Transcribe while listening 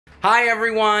Hi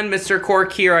everyone, Mr.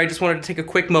 Cork here. I just wanted to take a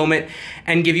quick moment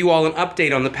and give you all an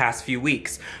update on the past few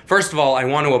weeks. First of all, I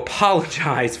want to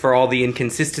apologize for all the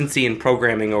inconsistency in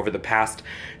programming over the past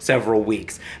several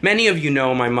weeks. Many of you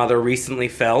know my mother recently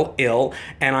fell ill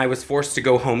and I was forced to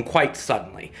go home quite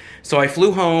suddenly. So I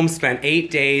flew home, spent 8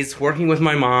 days working with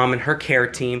my mom and her care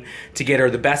team to get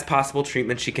her the best possible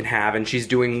treatment she can have, and she's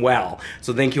doing well.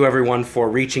 So thank you everyone for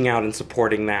reaching out and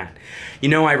supporting that. You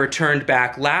know, I returned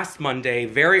back last Monday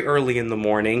very early in the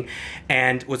morning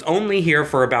and was only here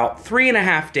for about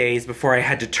 3.5 days before I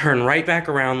had to turn right back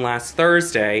around last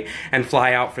Thursday and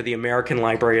fly out for the American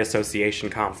Library Association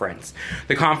conference.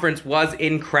 The conference was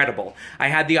incredible. I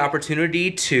had the opportunity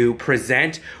to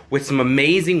present with some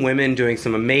amazing women doing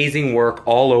some amazing work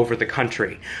all over the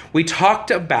country. We talked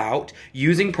about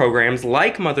using programs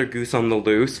like Mother Goose on the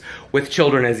Loose with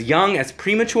children as young as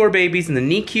premature babies in the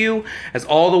NICU, as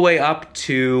all the way up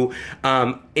to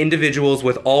individuals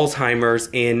with Alzheimer's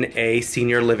in a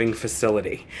senior living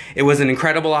facility. It was an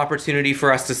incredible opportunity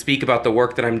for us to speak about the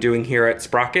work that I'm doing here at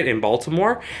Sprocket in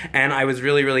Baltimore, and I was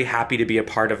really happy to be a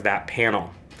part of that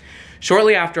panel.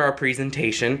 Shortly after our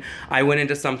presentation, I went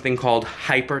into something called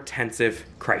hypertensive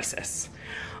crisis.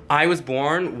 I was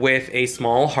born with a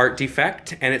small heart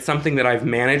defect, and it's something that I've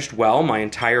managed well my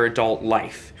entire adult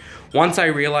life. Once I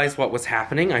realized what was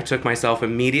happening, I took myself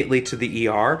immediately to the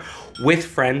ER with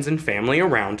friends and family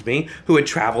around me who had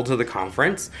traveled to the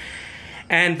conference.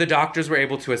 And the doctors were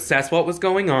able to assess what was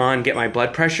going on, get my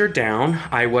blood pressure down.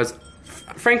 I was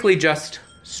frankly just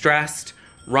stressed,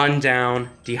 run down,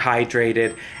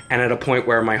 dehydrated, and at a point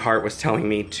where my heart was telling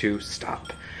me to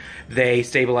stop. They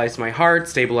stabilized my heart,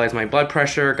 stabilized my blood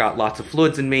pressure, got lots of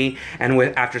fluids in me, and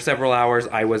after several hours,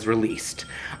 I was released.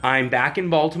 I'm back in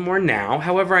Baltimore now.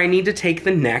 However, I need to take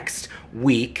the next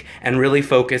week and really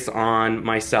focus on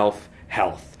my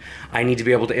self-health. I need to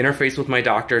be able to interface with my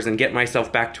doctors and get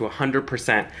myself back to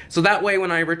 100%. So that way,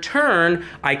 when I return,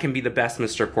 I can be the best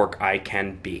Mr. Cork I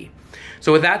can be.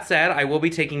 So with that said, I will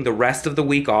be taking the rest of the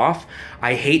week off.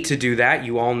 I hate to do that.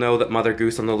 You all know that Mother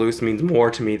Goose on the Loose means more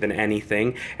to me than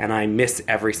anything, and I miss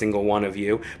every single one of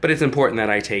you, but it's important that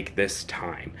I take this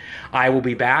time. I will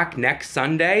be back next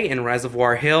Sunday in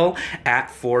Reservoir Hill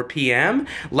at 4 p.m.,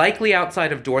 likely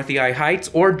outside of Dorothy I Heights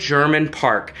or German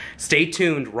Park. Stay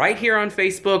tuned right here on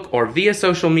Facebook or via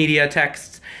social media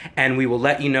texts, and we will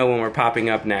let you know when we're popping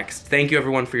up next. Thank you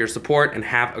everyone for your support, and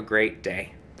have a great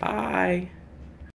day. Bye.